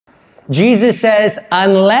Jesus says,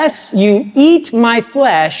 unless you eat my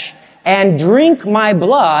flesh and drink my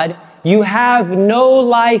blood, you have no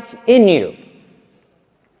life in you.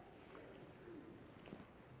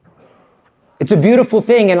 It's a beautiful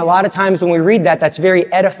thing, and a lot of times when we read that, that's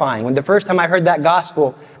very edifying. When the first time I heard that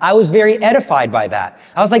gospel, I was very edified by that.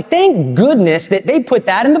 I was like, thank goodness that they put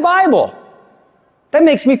that in the Bible. That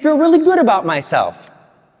makes me feel really good about myself.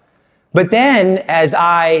 But then, as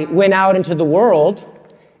I went out into the world,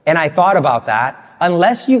 and I thought about that,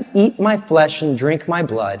 unless you eat my flesh and drink my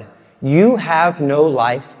blood, you have no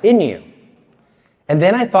life in you. And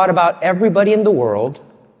then I thought about everybody in the world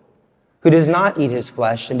who does not eat his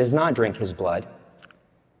flesh and does not drink his blood.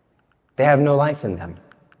 They have no life in them.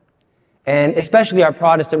 And especially our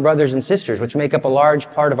Protestant brothers and sisters, which make up a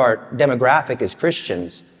large part of our demographic as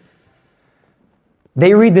Christians,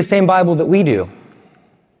 they read the same Bible that we do.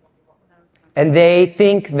 And they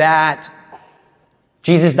think that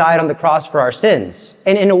Jesus died on the cross for our sins.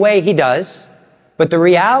 And in a way, he does. But the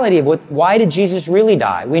reality of why did Jesus really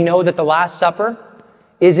die? We know that the Last Supper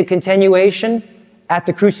is a continuation at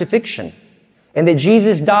the crucifixion, and that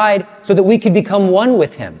Jesus died so that we could become one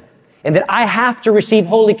with him, and that I have to receive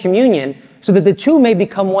Holy Communion so that the two may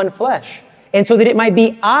become one flesh, and so that it might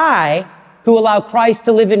be I who allow Christ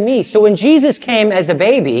to live in me. So when Jesus came as a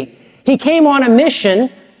baby, he came on a mission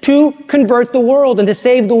to convert the world and to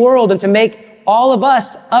save the world and to make all of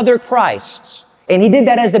us other Christs. And he did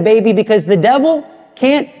that as a baby because the devil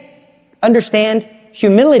can't understand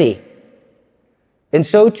humility. And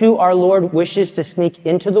so too our Lord wishes to sneak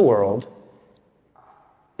into the world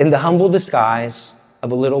in the humble disguise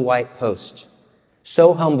of a little white host.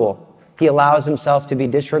 So humble, he allows himself to be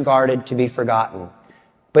disregarded, to be forgotten.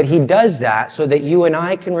 But he does that so that you and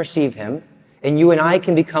I can receive him, and you and I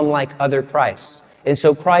can become like other Christs. And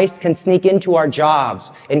so Christ can sneak into our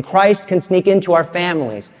jobs, and Christ can sneak into our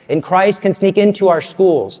families, and Christ can sneak into our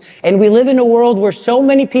schools. And we live in a world where so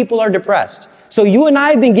many people are depressed. So you and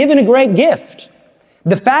I have been given a great gift.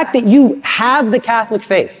 The fact that you have the Catholic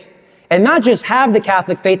faith, and not just have the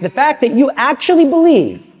Catholic faith, the fact that you actually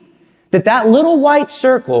believe that that little white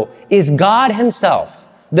circle is God himself,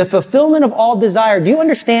 the fulfillment of all desire. Do you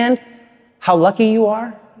understand how lucky you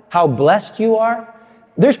are? How blessed you are?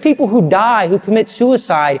 There's people who die, who commit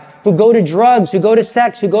suicide, who go to drugs, who go to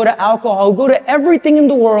sex, who go to alcohol, who go to everything in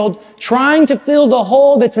the world trying to fill the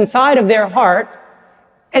hole that's inside of their heart.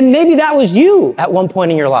 And maybe that was you at one point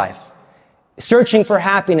in your life. Searching for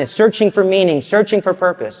happiness, searching for meaning, searching for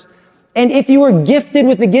purpose. And if you were gifted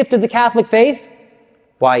with the gift of the Catholic faith,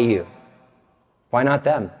 why you? Why not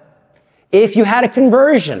them? If you had a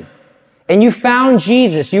conversion and you found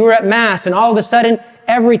Jesus, you were at Mass, and all of a sudden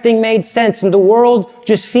everything made sense and the world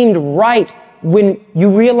just seemed right when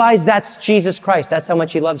you realized that's Jesus Christ, that's how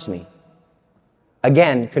much he loves me.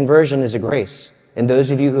 Again, conversion is a grace. And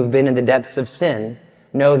those of you who have been in the depths of sin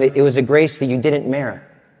know that it was a grace that you didn't merit.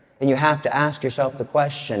 And you have to ask yourself the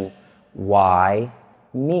question, why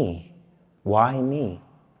me? Why me?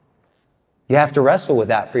 You have to wrestle with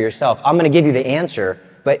that for yourself. I'm going to give you the answer,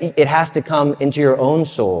 but it has to come into your own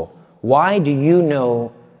soul. Why do you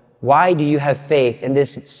know, why do you have faith in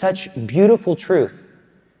this such beautiful truth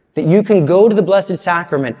that you can go to the Blessed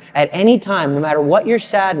Sacrament at any time, no matter what your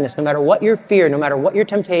sadness, no matter what your fear, no matter what your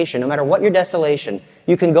temptation, no matter what your desolation,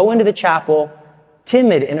 you can go into the chapel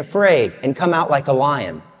timid and afraid and come out like a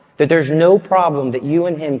lion. That there's no problem that you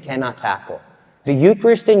and him cannot tackle. The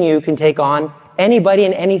Eucharist in you can take on anybody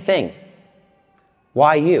and anything.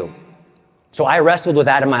 Why you? So I wrestled with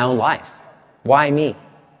that in my own life. Why me?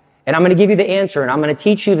 And I'm going to give you the answer, and I'm going to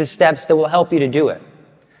teach you the steps that will help you to do it.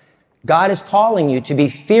 God is calling you to be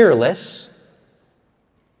fearless.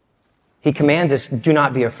 He commands us, do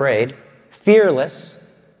not be afraid. Fearless,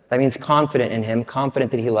 that means confident in him,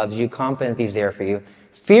 confident that he loves you, confident that he's there for you.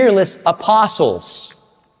 Fearless apostles.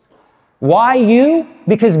 Why you?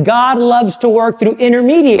 Because God loves to work through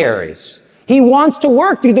intermediaries. He wants to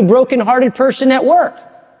work through the brokenhearted person at work.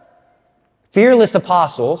 Fearless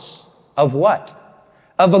apostles of what?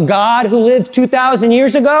 Of a God who lived 2,000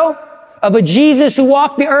 years ago? Of a Jesus who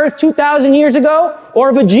walked the earth 2,000 years ago?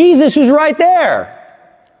 Or of a Jesus who's right there?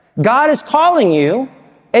 God is calling you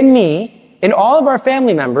and me and all of our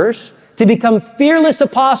family members to become fearless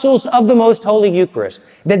apostles of the Most Holy Eucharist.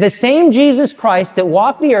 That the same Jesus Christ that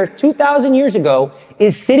walked the earth 2,000 years ago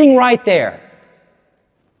is sitting right there,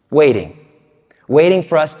 waiting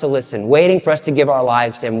for us to listen, waiting for us to give our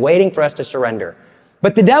lives to him, waiting for us to surrender.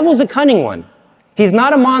 But the devil's a cunning one. He's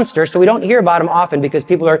not a monster, so we don't hear about him often because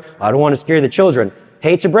people are, I don't want to scare the children.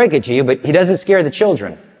 Hate to break it to you, but he doesn't scare the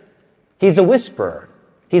children. He's a whisperer.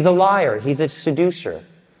 He's a liar. He's a seducer.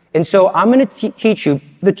 And so I'm going to teach you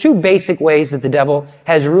the two basic ways that the devil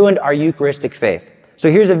has ruined our Eucharistic faith.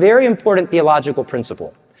 So here's a very important theological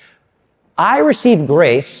principle. I receive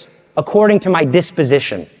grace according to my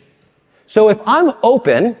disposition. So if I'm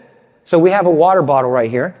open, so we have a water bottle right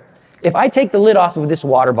here. If I take the lid off of this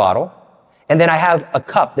water bottle, and then I have a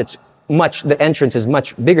cup the entrance is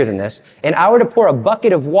much bigger than this, and I were to pour a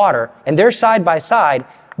bucket of water, and they're side by side,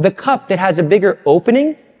 the cup that has a bigger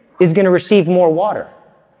opening is going to receive more water.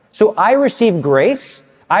 So I receive grace,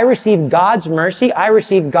 I receive God's mercy, I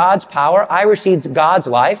receive God's power, I receive God's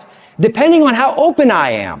life, depending on how open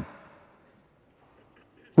I am.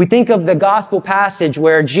 We think of the gospel passage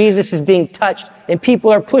where Jesus is being touched and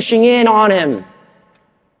people are pushing in on him.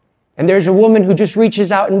 And there's a woman who just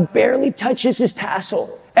reaches out and barely touches his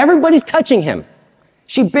tassel. Everybody's touching him.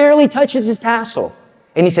 She barely touches his tassel.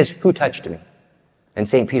 And he says, "Who touched me?" And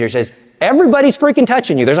St. Peter says, "Everybody's freaking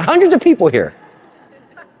touching you. There's hundreds of people here."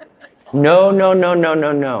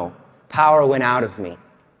 No. Power went out of me.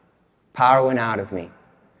 Power went out of me.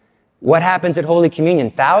 What happens at Holy Communion?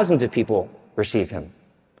 Thousands of people receive him.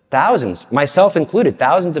 Thousands, myself included,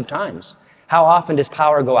 thousands of times. How often does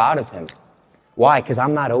power go out of him? Why? Because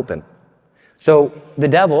I'm not open. So the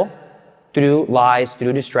devil, through lies,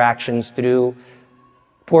 through distractions, through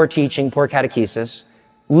poor teaching, poor catechesis,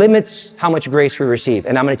 limits how much grace we receive.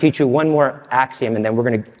 And I'm going to teach you one more axiom, and then we're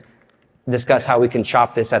going to discuss how we can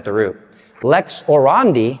chop this at the root. Lex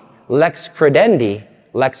orandi, lex credendi,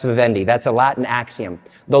 lex vivendi. That's a Latin axiom.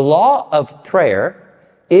 The law of prayer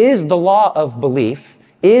is the law of belief,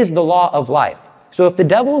 is the law of life. So if the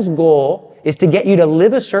devil's goal is to get you to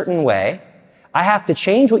live a certain way, I have to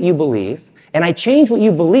change what you believe, and I change what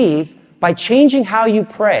you believe by changing how you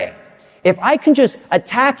pray. If I can just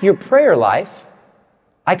attack your prayer life,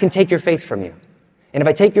 I can take your faith from you. And if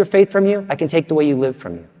I take your faith from you, I can take the way you live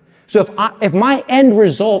from you. So if my end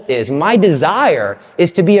result is, my desire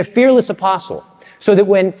is to be a fearless apostle, so that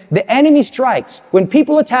when the enemy strikes, when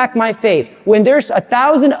people attack my faith, when there's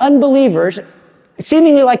 1,000 unbelievers,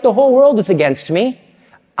 seemingly like the whole world is against me,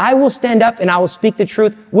 I will stand up and I will speak the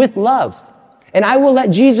truth with love. And I will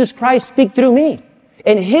let Jesus Christ speak through me.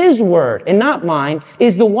 And his word, and not mine,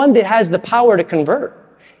 is the one that has the power to convert.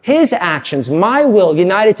 His actions, my will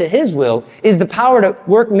united to his will, is the power to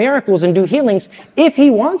work miracles and do healings if he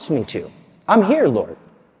wants me to. I'm here, Lord.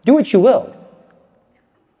 Do what you will.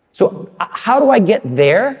 So how do I get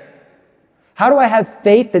there? How do I have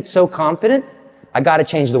faith that's so confident? I got to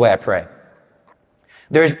change the way I pray.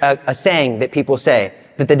 There's a saying that people say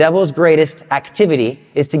that the devil's greatest activity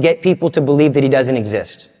is to get people to believe that he doesn't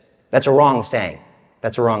exist. That's a wrong saying.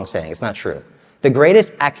 That's a wrong saying. It's not true. The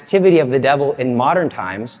greatest activity of the devil in modern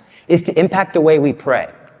times is to impact the way we pray.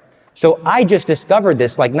 So I just discovered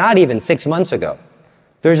this like not even 6 months ago.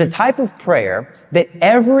 There's a type of prayer that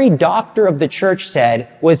every doctor of the church said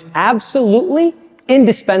was absolutely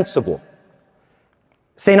indispensable.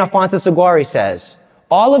 St. Alphonsus Liguori says,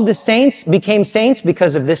 all of the saints became saints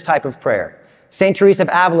because of this type of prayer. St. Teresa of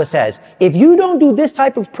Avila says, if you don't do this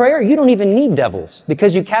type of prayer, you don't even need devils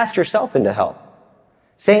because you cast yourself into hell.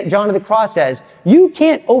 St. John of the Cross says, you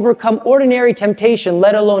can't overcome ordinary temptation,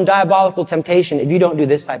 let alone diabolical temptation, if you don't do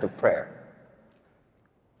this type of prayer.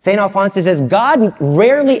 St. Alphonsus says, God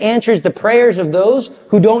rarely answers the prayers of those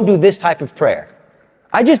who don't do this type of prayer.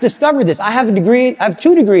 I just discovered this. I have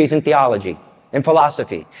 2 degrees in theology and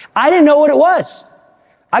philosophy. I didn't know what it was.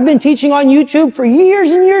 I've been teaching on YouTube for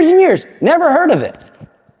years and years and years. Never heard of it.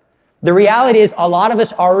 The reality is a lot of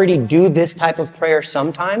us already do this type of prayer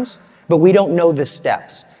sometimes, but we don't know the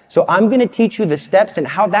steps. So I'm going to teach you the steps and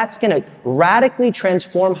how that's going to radically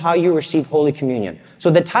transform how you receive Holy Communion. So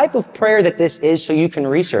the type of prayer that this is, so you can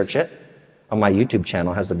research it, on my YouTube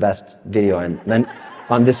channel has the best video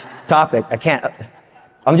on this topic.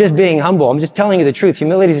 I'm just being humble. I'm just telling you the truth.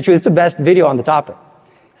 Humility is the truth. It's the best video on the topic.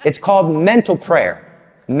 It's called mental prayer.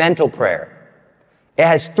 Mental prayer. It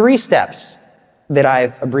has 3 steps that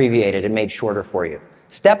I've abbreviated and made shorter for you.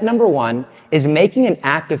 Step number 1 is making an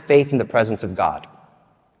act of faith in the presence of God.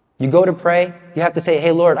 You go to pray, you have to say,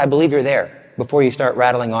 hey, Lord, I believe you're there before you start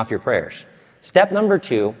rattling off your prayers. Step number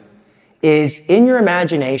 2 is in your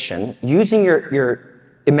imagination, using your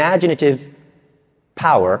imaginative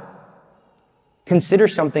power, consider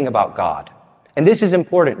something about God. And this is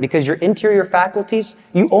important because your interior faculties,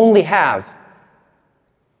 you only have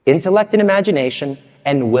intellect and imagination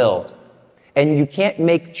and will. And you can't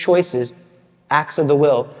make choices, acts of the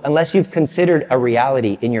will, unless you've considered a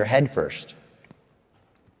reality in your head first.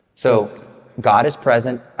 So God is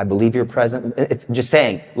present. I believe you're present. It's just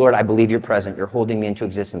saying, Lord, I believe you're present. You're holding me into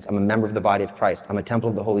existence. I'm a member of the body of Christ. I'm a temple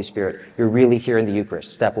of the Holy Spirit. You're really here in the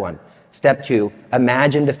Eucharist. Step 1. Step 2,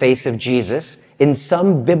 imagine the face of Jesus in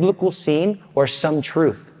some biblical scene or some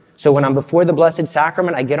truth. So when I'm before the Blessed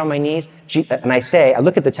Sacrament, I get on my knees and I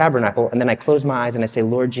look at the tabernacle and then I close my eyes and I say,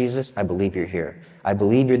 Lord Jesus, I believe you're here. I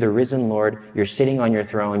believe you're the risen Lord. You're sitting on your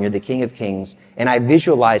throne. You're the King of Kings. And I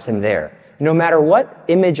visualize him there. No matter what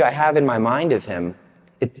image I have in my mind of him,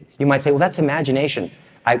 you might say, well, that's imagination.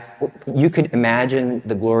 You could imagine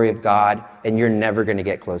the glory of God and you're never going to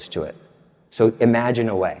get close to it. So imagine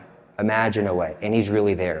away. Imagine away. And he's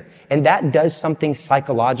really there. And that does something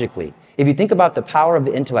psychologically. If you think about the power of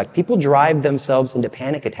the intellect, people drive themselves into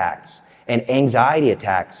panic attacks and anxiety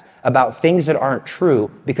attacks about things that aren't true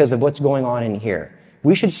because of what's going on in here.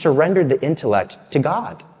 We should surrender the intellect to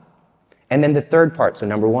God. And then the third part, so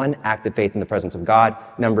number 1, act of faith in the presence of God.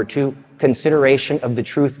 Number 2, consideration of the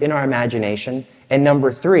truth in our imagination. And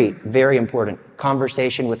number 3, very important,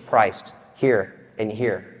 conversation with Christ, here and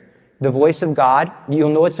here. The voice of God, you'll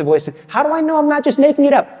know it's the voice of, how do I know I'm not just making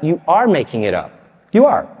it up? You are making it up. You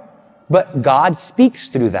are. But God speaks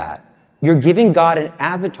through that. You're giving God an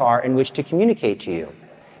avatar in which to communicate to you.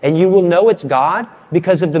 And you will know it's God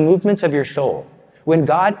because of the movements of your soul. When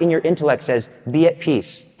God in your intellect says, be at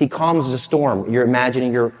peace, he calms the storm. You're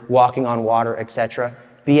imagining you're walking on water, etc.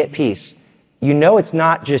 Be at peace. You know it's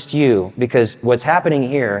not just you because what's happening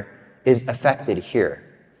here is affected here.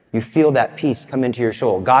 You feel that peace come into your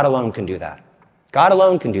soul. God alone can do that. God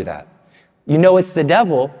alone can do that. You know it's the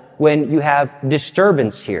devil when you have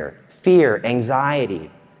disturbance here, fear,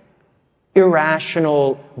 anxiety,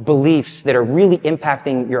 irrational beliefs that are really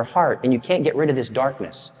impacting your heart, and you can't get rid of this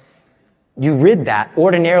darkness. You rid that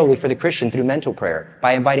ordinarily for the Christian through mental prayer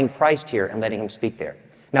by inviting Christ here and letting him speak there.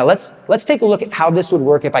 Now let's take a look at how this would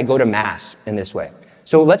work if I go to Mass in this way.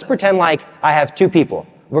 So let's pretend like I have 2 people.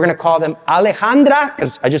 We're going to call them Alejandra,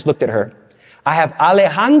 because I just looked at her. I have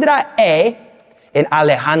Alejandra A and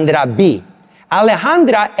Alejandra B.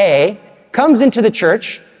 Alejandra A comes into the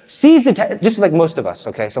church, sees just like most of us,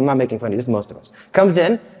 okay? So I'm not making fun of you, this is most of us. Comes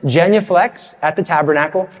in, genuflects at the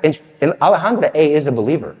tabernacle, and Alejandra A is a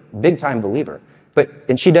believer, big time believer.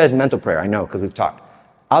 And she does mental prayer, I know, because we've talked.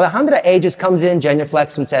 Alejandra A just comes in,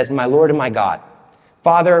 genuflects, and says, my Lord and my God.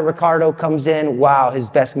 Father Ricardo comes in, wow, his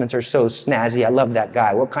vestments are so snazzy, I love that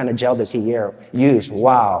guy. What kind of gel does he use?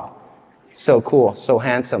 Wow, so cool, so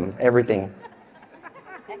handsome, everything.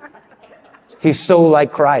 He's so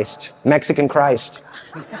like Christ, Mexican Christ.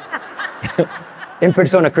 In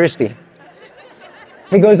persona Christi.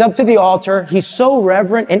 He goes up to the altar. He's so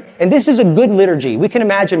reverent. And this is a good liturgy. We can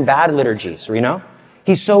imagine bad liturgies, you know?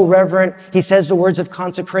 He's so reverent. He says the words of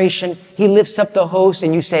consecration. He lifts up the host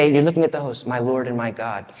and you're looking at the host, my Lord and my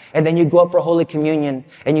God. And then you go up for Holy Communion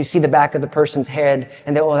and you see the back of the person's head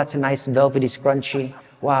and oh, that's a nice velvety scrunchie.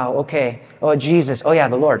 Wow, okay. Oh, Jesus. Oh, yeah,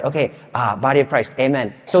 the Lord. Okay. Body of Christ.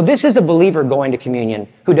 Amen. So this is a believer going to communion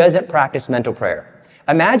who doesn't practice mental prayer.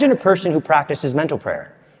 Imagine a person who practices mental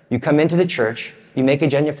prayer. You come into the church, you make a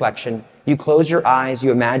genuflection, you close your eyes,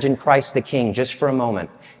 you imagine Christ the King just for a moment.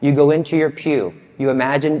 You go into your pew, you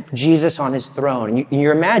imagine Jesus on his throne, and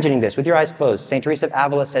you're imagining this with your eyes closed. St. Teresa of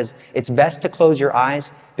Avila says it's best to close your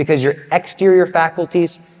eyes because your exterior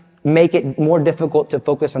faculties make it more difficult to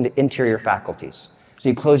focus on the interior faculties. So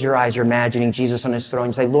you close your eyes, you're imagining Jesus on his throne.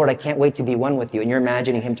 You say, Lord, I can't wait to be one with you. And you're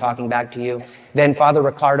imagining him talking back to you. Then Father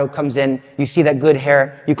Ricardo comes in. You see that good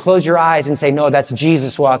hair. You close your eyes and say, no, that's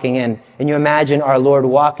Jesus walking in. And you imagine our Lord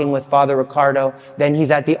walking with Father Ricardo. Then he's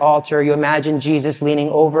at the altar. You imagine Jesus leaning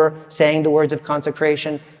over, saying the words of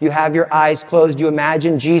consecration. You have your eyes closed. You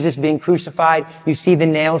imagine Jesus being crucified. You see the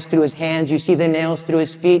nails through his hands. You see the nails through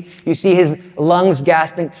his feet. You see his lungs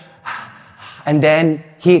gasping. And then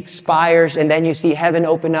he expires, and then you see heaven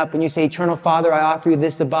open up, and you say, Eternal Father, I offer you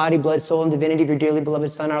this, the body, blood, soul, and divinity of your dearly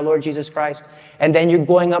beloved Son, our Lord Jesus Christ. And then you're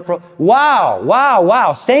going up for,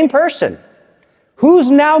 wow, same person.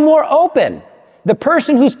 Who's now more open? The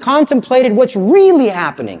person who's contemplated what's really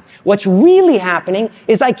happening. What's really happening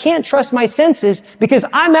is I can't trust my senses because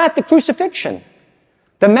I'm at the crucifixion.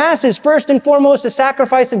 The Mass is first and foremost the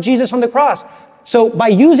sacrifice of Jesus on the cross. So by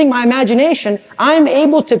using my imagination, I'm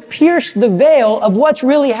able to pierce the veil of what's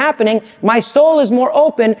really happening. My soul is more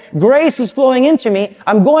open. Grace is flowing into me.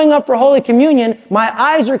 I'm going up for Holy Communion. My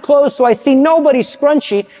eyes are closed, so I see nobody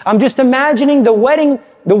scrunchy. I'm just imagining the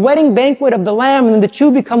wedding banquet of the Lamb, and then the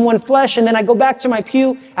two become one flesh, and then I go back to my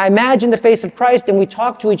pew, I imagine the face of Christ, and we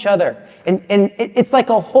talk to each other. And it's like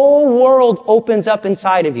a whole world opens up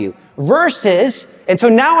inside of you. Versus, and so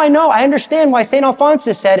now I understand why St.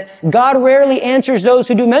 Alphonsus said, God rarely answers those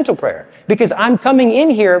who do mental prayer. Because I'm coming in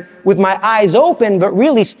here with my eyes open, but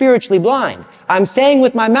really spiritually blind. I'm saying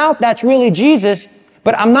with my mouth, that's really Jesus,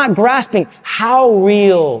 But I'm not grasping how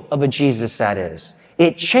real of a Jesus that is.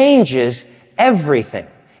 It changes everything.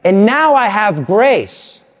 And now I have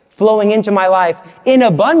grace flowing into my life in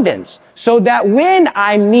abundance, so that when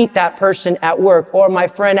I meet that person at work, or my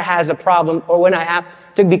friend has a problem, or when I have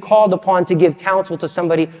to be called upon to give counsel to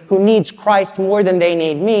somebody who needs Christ more than they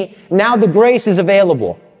need me, now the grace is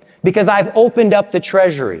available because I've opened up the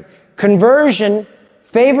treasury. Conversion,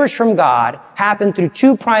 favors from God, happen through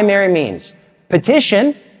two primary means.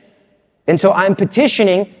 Petition, and so I'm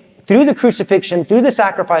petitioning through the crucifixion, through the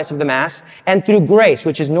sacrifice of the Mass, and through grace,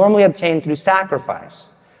 which is normally obtained through sacrifice,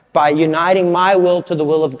 by uniting my will to the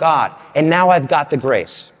will of God. And now I've got the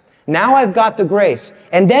grace. Now I've got the grace.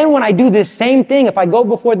 And then when I do this same thing, if I go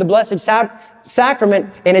before the Blessed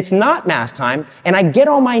Sacrament and it's not Mass time, and I get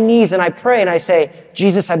on my knees and I pray and I say,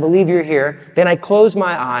 Jesus, I believe you're here. Then I close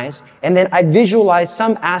my eyes and then I visualize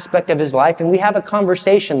some aspect of his life and we have a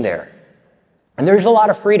conversation there. And there's a lot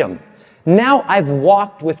of freedom. Now I've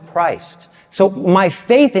walked with Christ. So my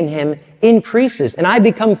faith in him increases and I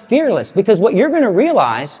become fearless, because what you're going to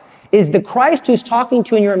realize is the Christ who's talking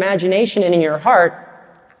to you in your imagination and in your heart,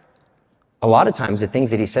 a lot of times the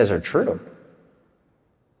things that he says are true.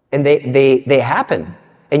 And they happen.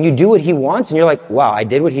 And you do what he wants and you're like, wow, I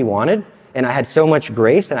did what he wanted and I had so much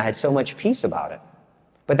grace and I had so much peace about it.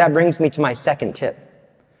 But that brings me to my second tip.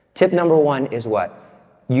 Tip number one is what?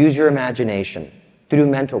 Use your imagination through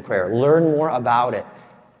mental prayer. Learn more about it.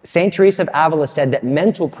 St. Teresa of Avila said that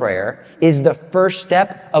mental prayer is the first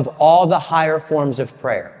step of all the higher forms of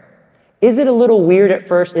prayer. Is it a little weird at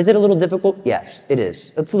first? Is it a little difficult? Yes, it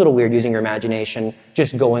is. It's a little weird using your imagination,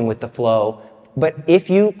 just going with the flow. But if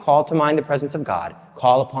you call to mind the presence of God,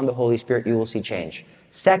 call upon the Holy Spirit, you will see change.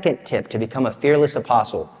 Second tip to become a fearless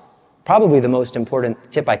apostle, probably the most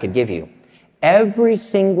important tip I could give you. Every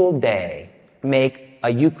single day, make a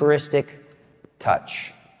Eucharistic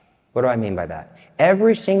touch. What do I mean by that?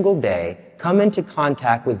 Every single day, come into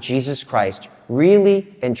contact with Jesus Christ,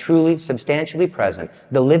 really and truly, substantially present,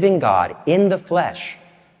 the living God in the flesh,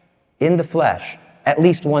 at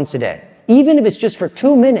least once a day. Even if it's just for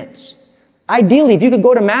 2 minutes. Ideally, if you could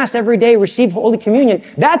go to Mass every day, receive Holy Communion,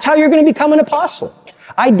 that's how you're going to become an apostle.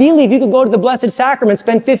 Ideally, if you could go to the Blessed Sacrament,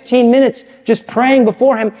 spend 15 minutes just praying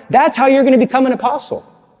before him, that's how you're going to become an apostle.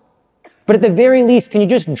 But at the very least, can you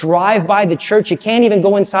just drive by the church? You can't even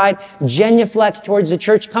go inside, genuflect towards the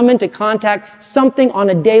church, come into contact, something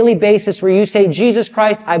on a daily basis where you say, Jesus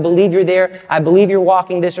Christ, I believe you're there. I believe you're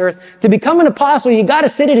walking this earth. To become an apostle, you got to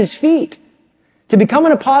sit at his feet. To become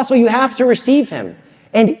an apostle, you have to receive him.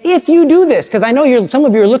 And if you do this, because I know some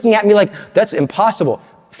of you are looking at me like, that's impossible.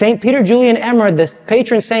 St. Peter Julian Emer, the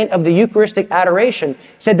patron saint of the Eucharistic adoration,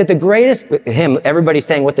 said that the greatest, everybody's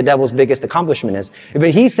saying what the devil's biggest accomplishment is,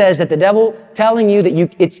 but he says that the devil telling you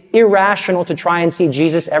that it's irrational to try and see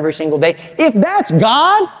Jesus every single day. If that's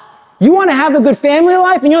God, you want to have a good family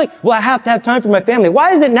life, and you're like, well, I have to have time for my family.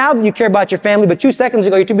 Why is it now that you care about your family, but 2 seconds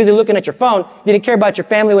ago you're too busy looking at your phone, you didn't care about your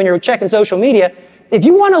family when you were checking social media? If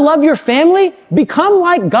you want to love your family, become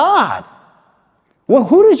like God. Well,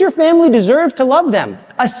 who does your family deserve to love them?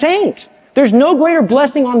 A saint. There's no greater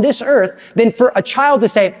blessing on this earth than for a child to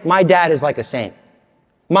say, my dad is like a saint.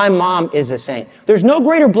 My mom is a saint. There's no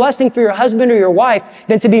greater blessing for your husband or your wife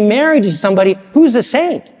than to be married to somebody who's a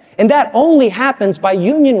saint. And that only happens by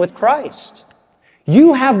union with Christ.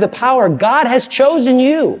 You have the power. God has chosen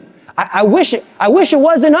you. I wish it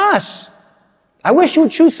wasn't us. I wish you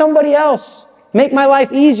would choose somebody else. Make my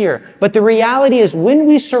life easier. But the reality is when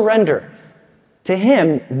we surrender to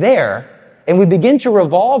him there, and we begin to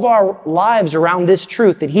revolve our lives around this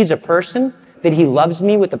truth that he's a person, that he loves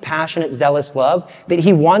me with a passionate, zealous love, that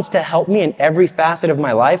he wants to help me in every facet of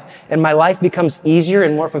my life, and my life becomes easier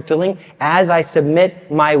and more fulfilling as I submit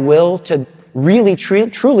my will to really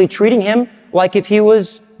truly treating him like if he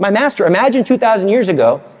was my master. Imagine 2,000 years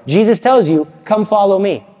ago, Jesus tells you, come follow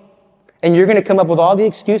me. And you're going to come up with all the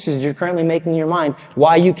excuses you're currently making in your mind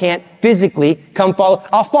why you can't physically come follow.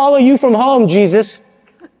 I'll follow you from home, Jesus.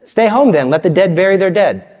 Stay home then. Let the dead bury their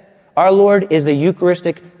dead. Our Lord is a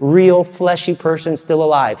Eucharistic, real, fleshy person still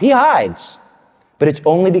alive. He hides, but it's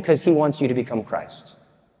only because he wants you to become Christ.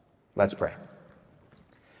 Let's pray.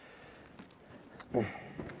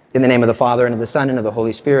 In the name of the Father, and of the Son, and of the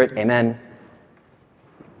Holy Spirit, amen.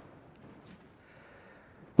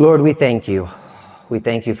 Lord, we thank you. We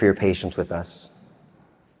thank you for your patience with us.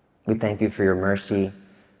 We thank you for your mercy,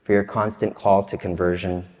 for your constant call to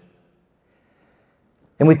conversion.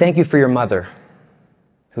 And we thank you for your mother,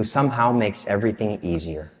 who somehow makes everything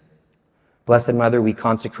easier. Blessed Mother, we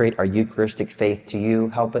consecrate our Eucharistic faith to you.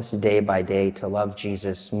 Help us day by day to love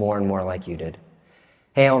Jesus more and more like you did.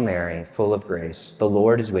 Hail Mary, full of grace, the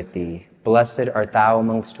Lord is with thee. Blessed art thou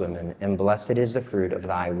amongst women, and blessed is the fruit of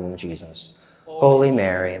thy womb, Jesus. Holy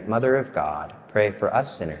Mary, Mother of God, pray for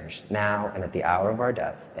us sinners, now and at the hour of our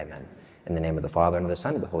death. Amen. In the name of the Father, and of the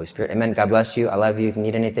Son, and of the Holy Spirit. Amen. God bless you. I love you. If you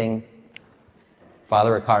need anything,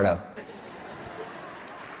 Father Ricardo.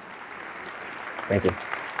 Thank you.